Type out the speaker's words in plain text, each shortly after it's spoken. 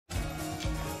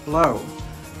Hello,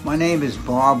 my name is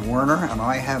Bob Werner and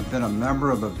I have been a member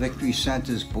of the Victory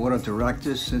Center's Board of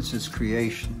Directors since its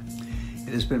creation.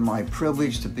 It has been my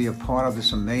privilege to be a part of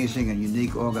this amazing and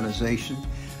unique organization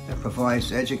that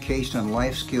provides education and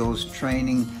life skills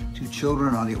training to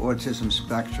children on the autism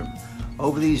spectrum.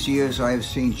 Over these years, I have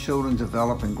seen children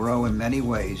develop and grow in many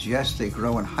ways. Yes, they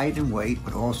grow in height and weight,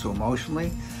 but also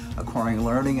emotionally, acquiring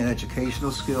learning and educational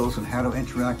skills and how to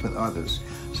interact with others.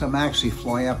 Some actually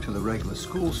fly up to the regular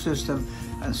school system,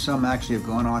 and some actually have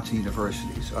gone on to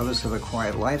universities. Others have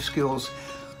acquired life skills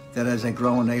that as they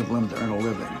grow enable them to earn a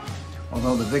living.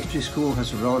 Although the Victory School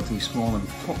has a relatively small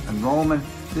enrollment,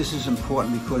 this is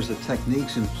important because the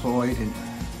techniques employed in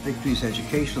Victory's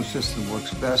educational system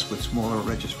works best with smaller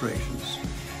registrations.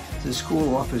 This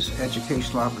school offers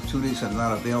educational opportunities that are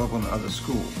not available in other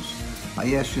schools.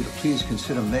 I ask you to please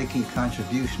consider making a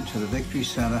contribution to the Victory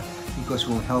Center because it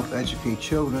will help educate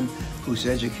children whose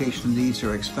educational needs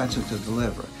are expensive to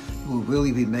deliver. You will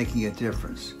really be making a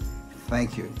difference.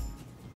 Thank you.